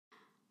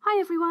Hi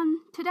everyone,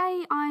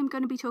 today I'm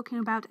going to be talking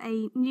about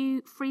a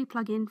new free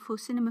plugin for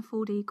Cinema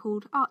 4D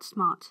called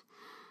ArtSmart.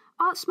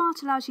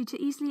 ArtSmart allows you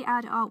to easily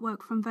add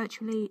artwork from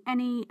virtually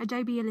any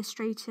Adobe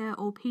Illustrator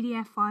or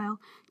PDF file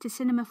to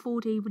Cinema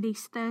 4D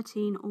Release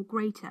 13 or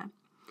greater.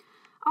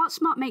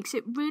 ArtSmart makes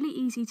it really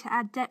easy to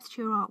add depth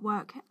to your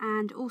artwork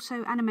and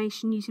also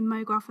animation using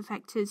MoGraph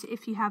Effectors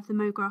if you have the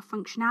MoGraph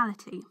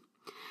functionality.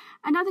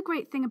 Another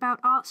great thing about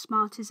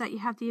ArtSmart is that you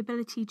have the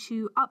ability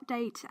to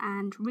update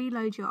and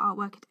reload your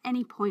artwork at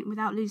any point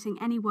without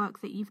losing any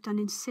work that you've done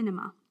in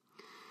Cinema.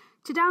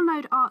 To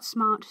download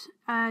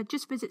ArtSmart,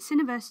 just visit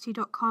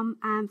cineversity.com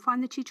and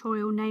find the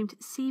tutorial named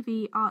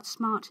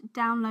CV-ArtSmart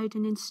Download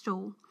and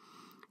Install.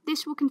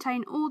 This will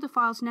contain all the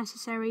files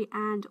necessary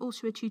and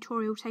also a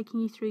tutorial taking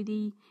you through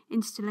the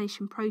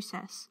installation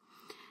process.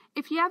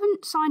 If you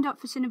haven't signed up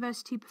for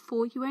Cineversity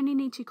before, you only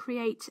need to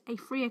create a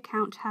free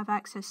account to have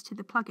access to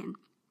the plugin.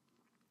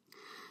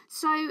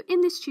 So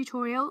in this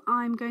tutorial,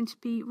 I'm going to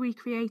be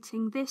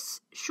recreating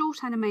this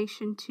short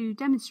animation to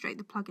demonstrate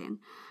the plugin.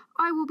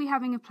 I will be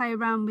having a play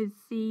around with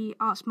the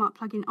ArtSmart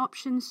plugin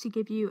options to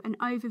give you an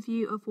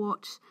overview of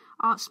what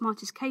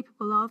ArtSmart is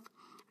capable of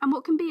and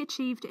what can be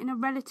achieved in a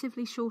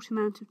relatively short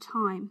amount of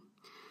time.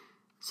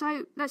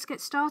 So let's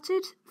get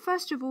started.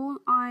 First of all,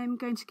 I'm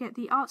going to get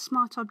the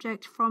ArtSmart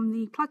object from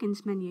the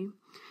plugins menu.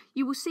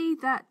 You will see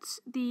that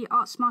the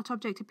ArtSmart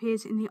object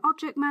appears in the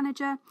Object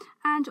Manager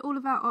and all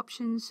of our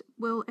options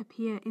will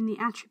appear in the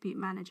Attribute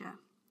Manager.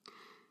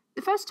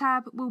 The first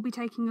tab we'll be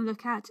taking a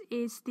look at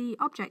is the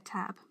Object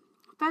tab.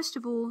 First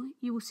of all,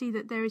 you will see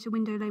that there is a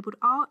window labelled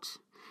Art.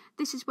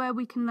 This is where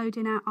we can load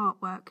in our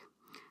artwork.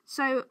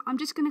 So I'm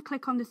just going to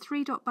click on the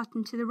three-dot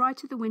button to the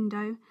right of the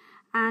window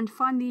and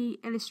find the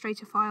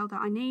Illustrator file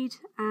that I need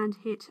and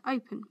hit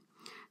Open.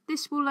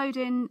 This will load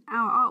in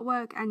our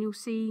artwork and you'll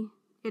see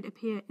it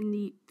appear in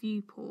the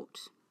viewport.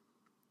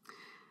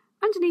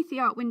 Underneath the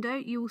art window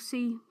you will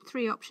see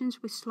three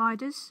options with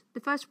sliders.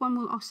 The first one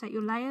will offset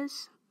your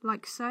layers,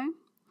 like so.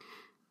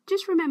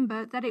 Just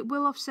remember that it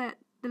will offset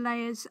the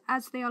layers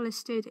as they are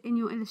listed in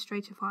your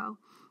Illustrator file.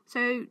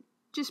 So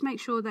just make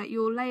sure that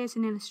your layers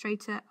in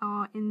Illustrator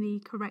are in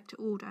the correct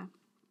order.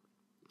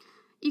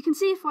 You can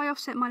see if I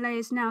offset my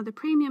layers now, the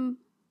premium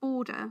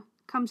border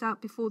comes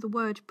out before the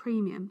word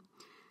premium.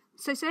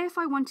 So say if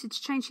I wanted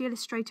to change the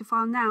Illustrator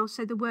file now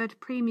so the word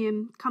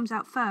premium comes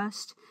out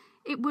first,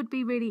 it would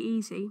be really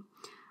easy.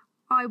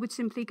 I would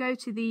simply go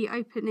to the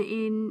Open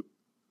in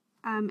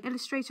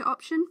Illustrator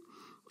option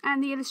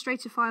and the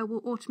Illustrator file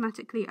will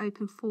automatically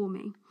open for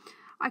me.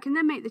 I can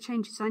then make the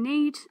changes I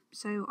need,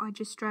 so I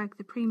just drag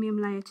the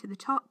premium layer to the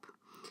top.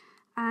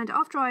 And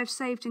after I have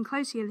saved and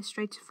closed the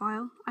Illustrator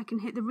file, I can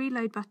hit the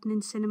Reload button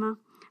in Cinema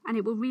and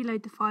it will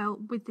reload the file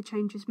with the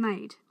changes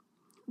made.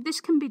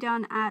 This can be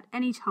done at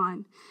any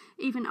time,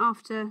 even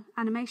after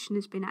animation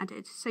has been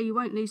added, so you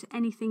won't lose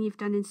anything you've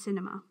done in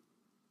Cinema.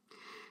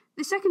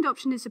 The second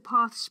option is the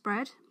path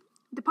spread.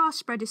 The path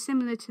spread is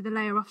similar to the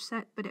layer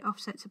offset, but it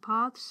offsets the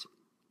paths.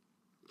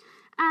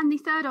 And the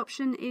third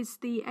option is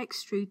the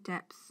extrude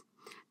depth.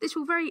 This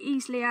will very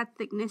easily add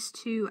thickness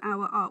to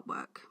our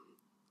artwork.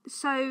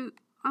 So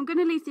I'm going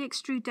to leave the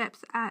extrude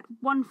depth at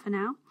 1 for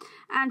now,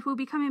 and we'll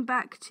be coming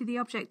back to the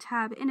Object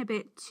tab in a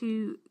bit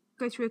to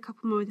go through a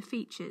couple more of the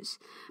features.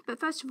 But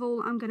first of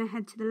all, I'm going to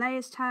head to the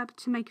Layers tab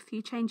to make a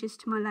few changes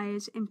to my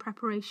layers in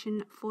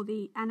preparation for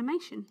the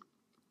animation.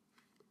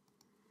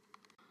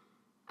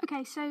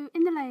 Okay, so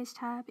in the Layers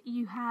tab,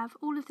 you have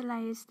all of the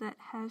layers that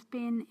have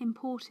been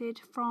imported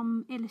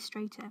from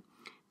Illustrator.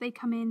 They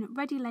come in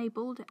ready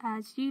labelled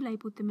as you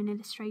labelled them in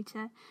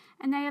Illustrator,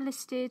 and they are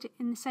listed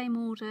in the same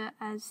order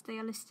as they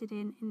are listed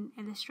in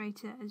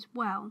Illustrator as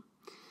well.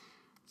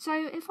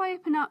 So if I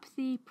open up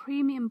the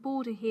premium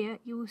border here,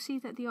 you will see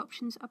that the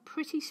options are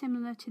pretty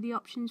similar to the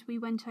options we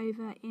went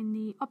over in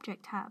the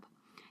Object tab.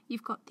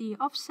 You've got the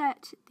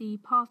offset, the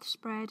path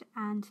spread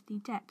and the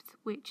depth,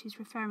 which is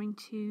referring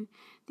to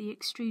the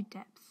extrude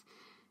depth.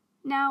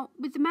 Now,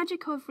 with the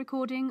magic of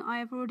recording, I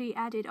have already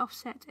added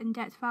offset and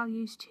depth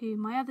values to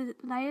my other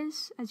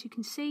layers, as you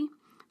can see.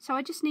 So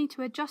I just need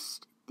to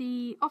adjust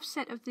the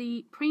offset of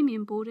the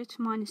premium border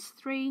to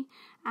 -3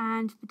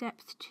 and the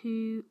depth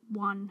to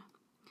 1.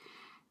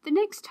 The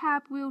next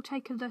tab we'll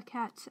take a look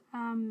at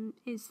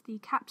is the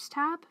Caps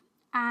tab.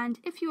 And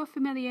if you are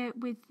familiar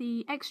with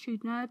the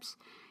Extrude Nurbs,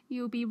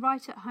 you'll be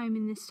right at home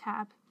in this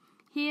tab.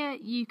 Here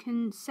you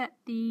can set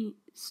the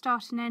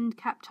start and end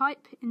cap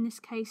type. In this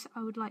case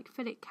I would like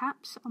fillet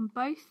caps on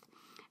both,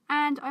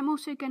 and I'm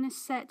also going to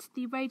set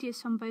the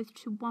radius on both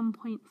to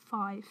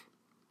 1.5.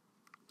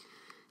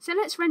 So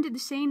let's render the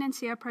scene and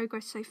see our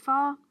progress so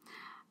far.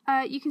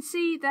 You can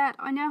see that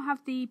I now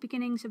have the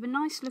beginnings of a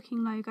nice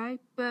looking logo,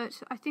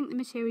 but I think the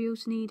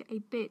materials need a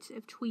bit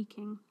of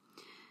tweaking.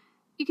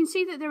 You can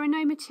see that there are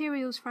no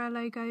materials for our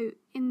logo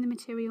in the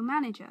Material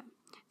Manager.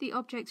 The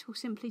objects will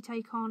simply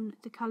take on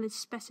the colours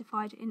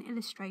specified in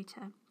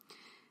Illustrator.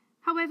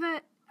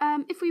 However,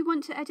 if we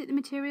want to edit the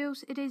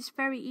materials, it is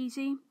very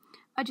easy.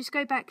 I just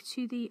go back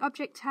to the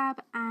Object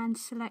tab and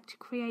select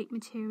Create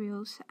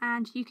Materials,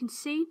 and you can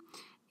see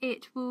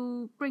it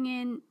will bring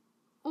in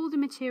all the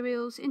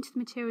materials into the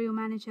material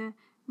manager,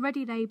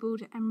 ready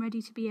labelled and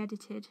ready to be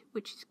edited,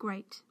 which is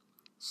great.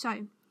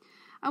 So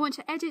I want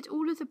to edit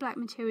all of the black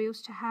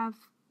materials to have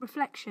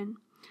reflection.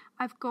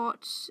 I've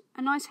got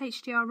a nice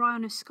HDRI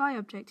on a sky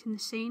object in the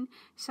scene,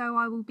 so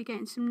I will be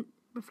getting some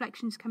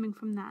reflections coming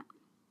from that.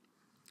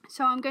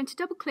 So I'm going to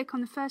double click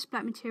on the first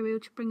black material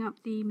to bring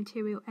up the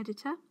material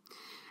editor,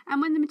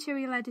 and when the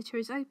material editor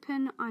is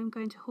open, I'm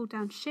going to hold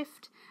down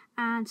Shift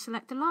and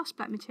select the last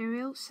black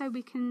material so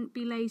we can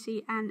be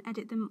lazy and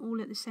edit them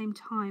all at the same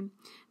time.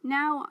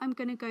 Now I'm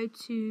going to go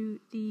to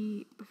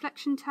the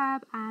reflection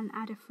tab and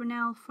add a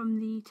Fresnel from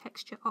the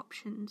texture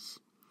options.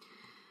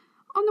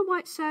 On the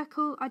white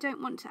circle, I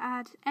don't want to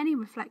add any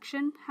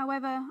reflection,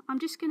 however I'm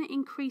just going to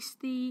increase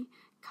the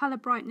colour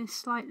brightness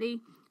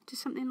slightly to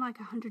something like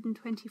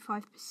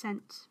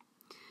 125%.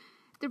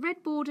 The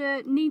red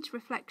border needs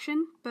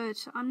reflection,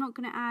 but I'm not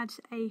going to add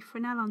a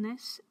Fresnel on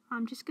this.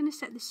 I'm just going to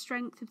set the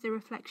strength of the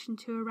reflection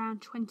to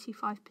around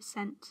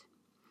 25%.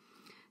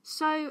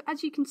 So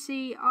as you can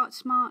see,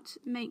 ArtSmart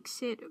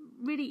makes it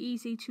really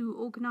easy to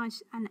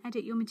organise and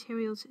edit your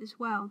materials as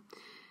well.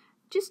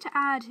 Just to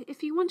add,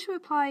 if you want to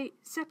apply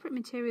separate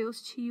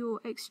materials to your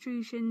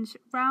extrusions,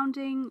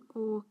 rounding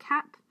or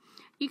cap,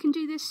 you can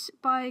do this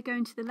by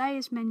going to the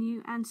Layers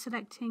menu and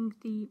selecting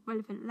the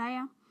relevant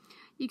layer.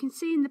 You can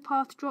see in the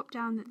Path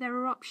drop-down that there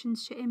are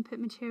options to input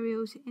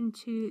materials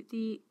into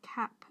the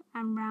cap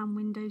and round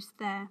windows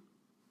there.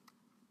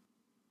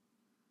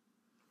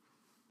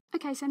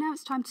 Okay, so now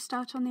it's time to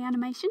start on the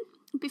animation.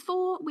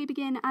 Before we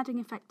begin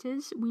adding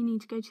effectors, we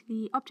need to go to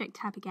the Object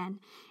tab again.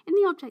 In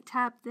the Object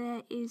tab,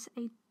 there is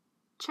a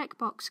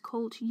checkbox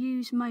called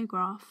Use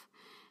MoGraph.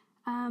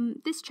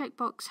 This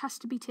checkbox has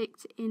to be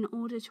ticked in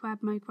order to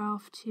add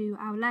MoGraph to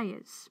our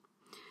layers.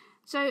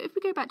 So if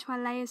we go back to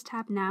our Layers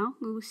tab now,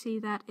 we will see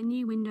that a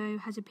new window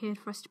has appeared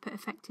for us to put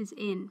effectors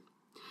in.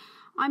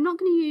 I'm not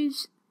going to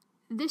use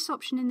this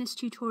option in this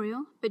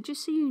tutorial, but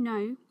just so you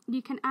know,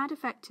 you can add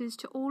effectors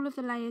to all of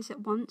the layers at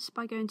once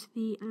by going to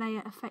the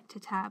Layer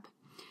Effector tab.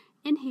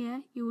 In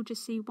here, you will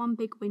just see one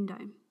big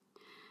window.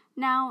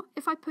 Now,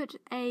 if I put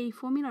a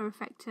formula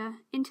effector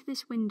into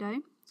this window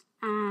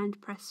and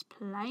press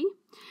play,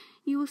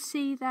 you will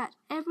see that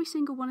every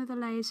single one of the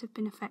layers have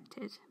been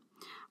affected.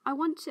 I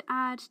want to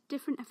add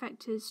different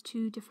effectors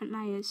to different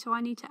layers, so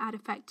I need to add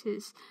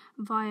effectors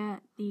via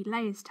the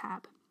Layers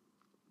tab.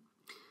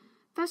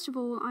 First of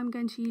all, I'm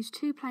going to use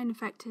two plane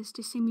effectors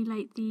to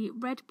simulate the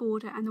red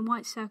border and the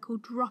white circle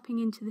dropping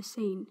into the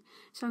scene.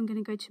 So I'm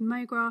going to go to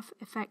MoGraph,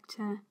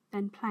 Effector,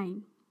 then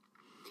Plane.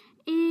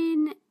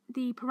 In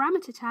the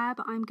Parameter tab,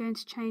 I'm going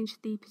to change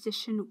the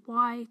position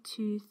Y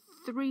to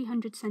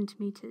 300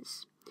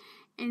 centimeters.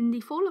 In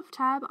the Fall Off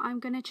tab, I'm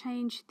going to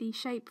change the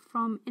shape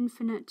from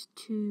infinite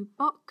to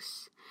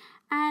box,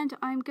 and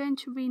I'm going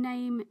to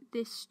rename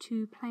this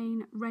to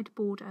plain red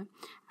border,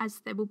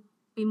 as there will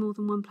be more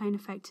than one plane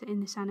effector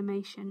in this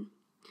animation.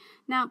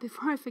 Now,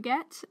 before I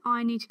forget,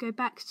 I need to go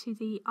back to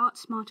the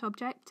ArtSmart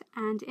object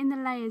and in the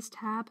Layers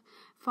tab,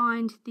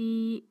 find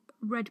the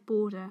red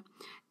border.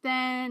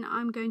 Then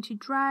I'm going to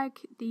drag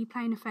the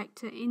plane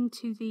effector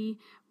into the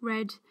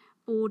red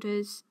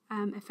borders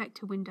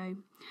effector window.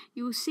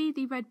 You will see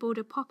the red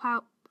border pop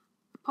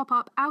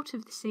up out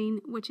of the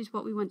scene, which is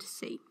what we want to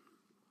see.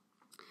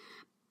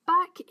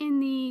 Back in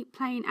the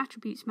Plane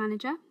Attributes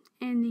Manager,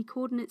 in the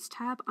Coordinates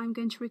tab, I'm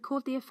going to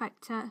record the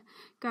effector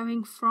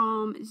going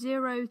from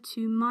 0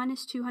 to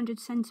minus 200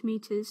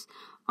 centimeters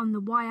on the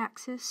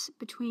y-axis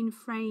between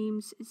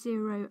frames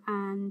 0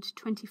 and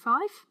 25.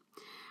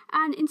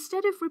 And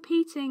instead of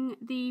repeating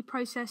the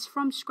process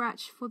from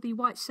scratch for the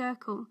white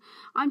circle,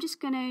 I'm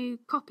just going to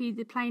copy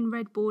the plain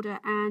red border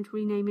and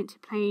rename it to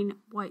plain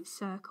white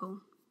circle.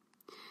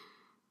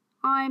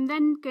 I'm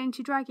then going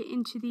to drag it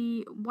into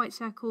the white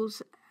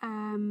circle's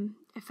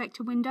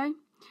effector window.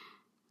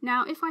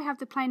 Now, if I have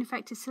the plane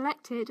effector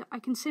selected, I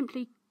can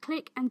simply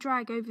click and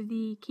drag over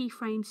the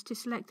keyframes to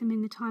select them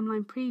in the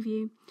timeline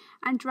preview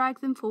and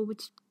drag them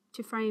forward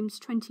to frames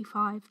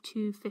 25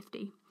 to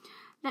 50.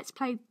 Let's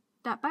play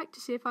that back to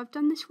see if I've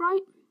done this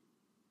right.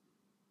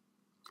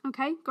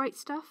 Okay, great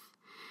stuff.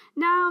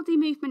 Now the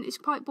movement is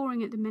quite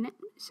boring at the minute,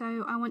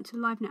 so I want to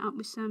liven it up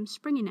with some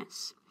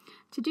springiness.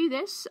 To do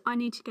this, I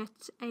need to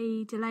get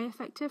a delay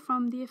effector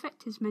from the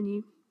Effectors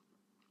menu.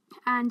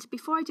 And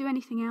before I do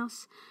anything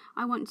else,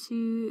 I want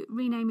to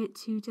rename it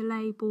to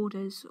Delay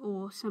Borders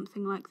or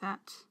something like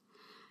that.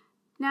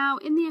 Now,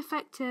 in the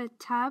Effector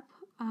tab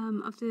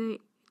of the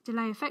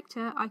Delay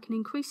Effector, I can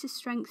increase the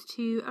strength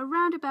to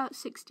around about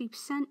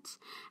 60%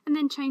 and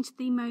then change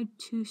the mode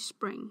to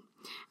Spring.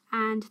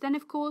 And then,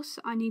 of course,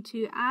 I need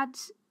to add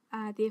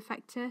the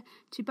effector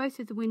to both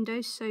of the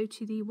windows, so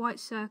to the white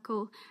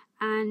circle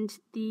and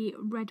the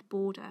red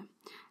border.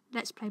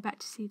 Let's play back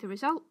to see the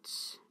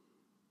results.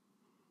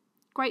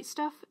 Great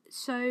stuff.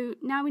 So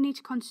now we need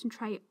to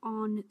concentrate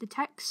on the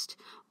text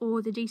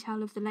or the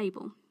detail of the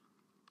label.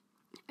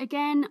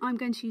 Again, I'm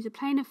going to use a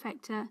plane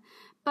effector,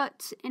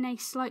 but in a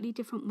slightly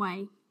different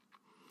way.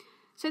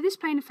 So this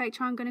plane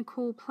effector I'm going to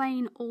call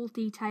Plane All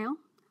Detail,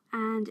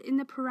 and in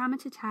the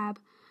parameter tab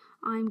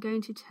I'm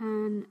going to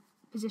turn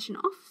position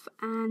off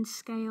and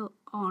scale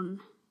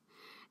on.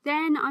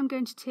 Then I'm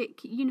going to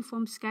tick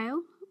uniform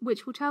scale,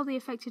 which will tell the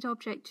affected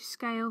object to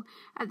scale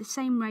at the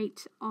same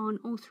rate on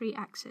all three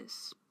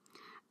axes.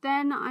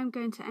 Then I'm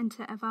going to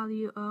enter a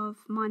value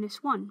of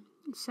 -1,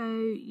 so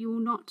you will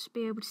not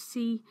be able to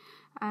see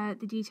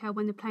the detail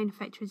when the plane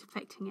effector is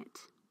affecting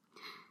it.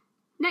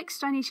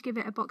 Next, I need to give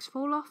it a box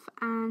fall off,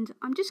 and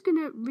I'm just going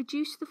to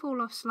reduce the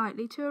fall off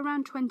slightly to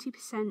around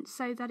 20%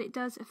 so that it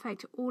does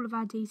affect all of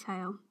our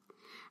detail.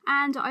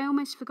 And I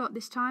almost forgot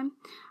this time,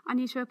 I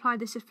need to apply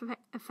this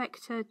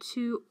effector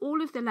to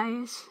all of the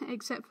layers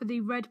except for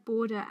the red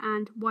border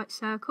and white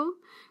circle.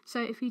 So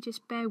if you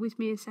just bear with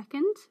me a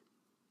second.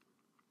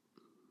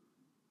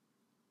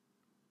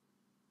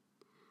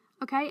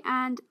 Okay,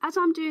 and as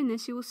I'm doing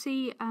this, you will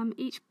see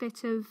each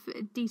bit of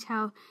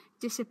detail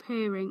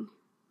disappearing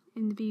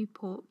in the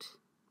viewport.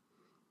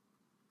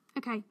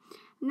 Okay,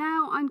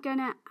 now I'm going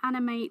to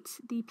animate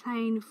the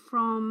plane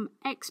from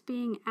X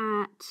being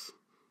at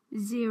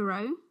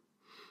 0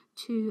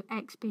 to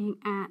X being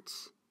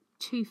at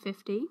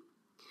 250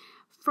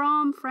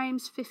 from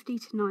frames 50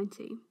 to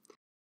 90.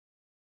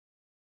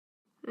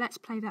 Let's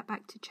play that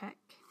back to check.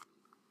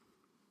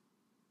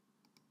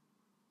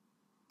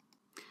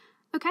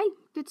 Okay,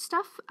 good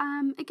stuff.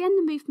 Again,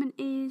 the movement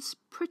is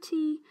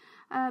pretty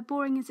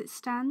boring as it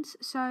stands,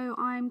 so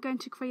I'm going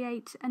to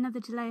create another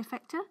delay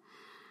effector.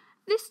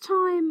 This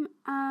time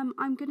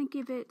I'm going to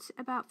give it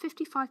about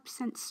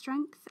 55%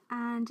 strength,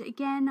 and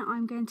again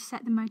I'm going to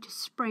set the mode to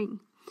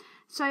spring.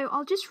 So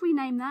I'll just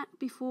rename that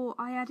before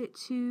I add it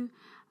to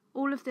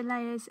all of the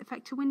layers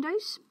effector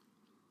windows.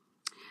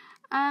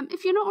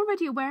 If you're not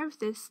already aware of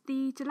this,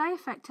 the delay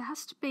effector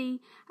has to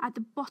be at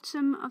the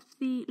bottom of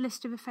the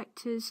list of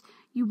effectors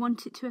you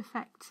want it to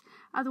affect,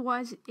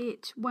 otherwise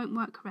it won't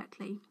work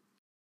correctly.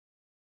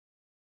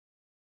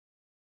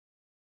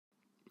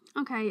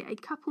 Okay, a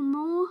couple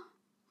more.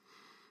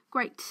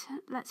 Great,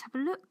 let's have a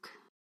look.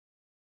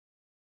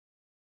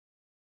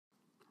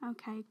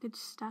 Okay, good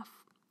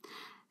stuff.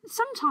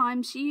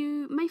 Sometimes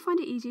you may find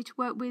it easier to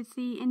work with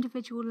the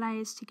individual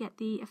layers to get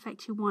the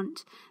effect you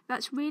want.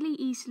 That's really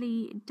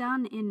easily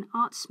done in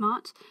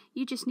ArtSmart.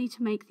 You just need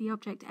to make the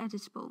object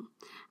editable.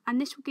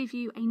 And this will give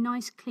you a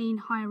nice clean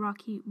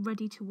hierarchy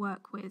ready to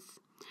work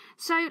with.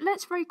 So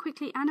let's very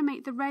quickly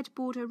animate the red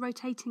border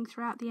rotating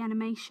throughout the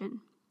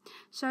animation.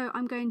 So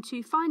I'm going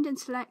to find and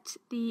select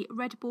the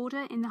red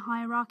border in the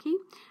hierarchy,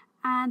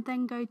 and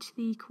then go to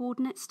the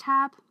coordinates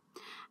tab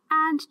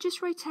and just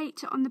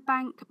rotate on the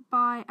bank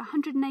by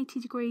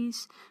 180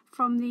 degrees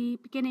from the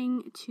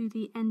beginning to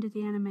the end of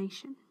the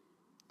animation.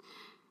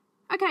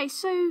 Okay,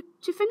 so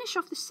to finish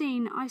off the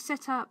scene, I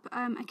set up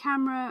a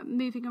camera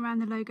moving around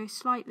the logo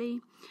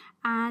slightly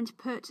and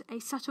put a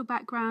subtle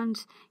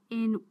background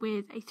in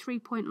with a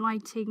 3-point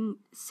lighting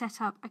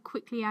setup I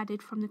quickly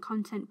added from the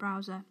content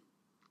browser.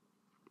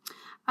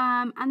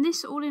 And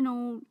this all in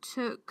all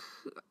took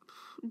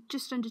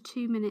just under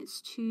 2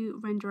 minutes to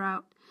render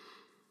out.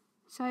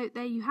 So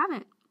there you have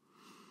it.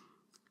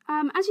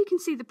 As you can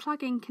see, the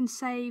plugin can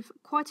save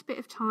quite a bit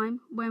of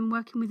time when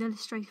working with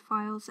Illustrator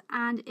files,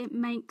 and it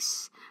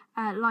makes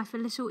life a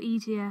little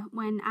easier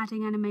when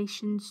adding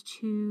animations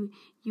to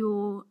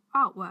your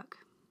artwork.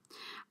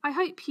 I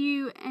hope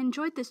you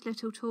enjoyed this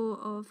little tour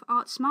of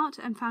ArtSmart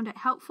and found it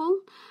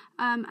helpful,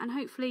 and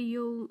hopefully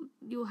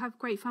you'll have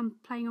great fun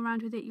playing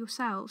around with it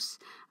yourselves.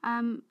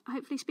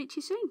 Hopefully speak to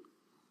you soon.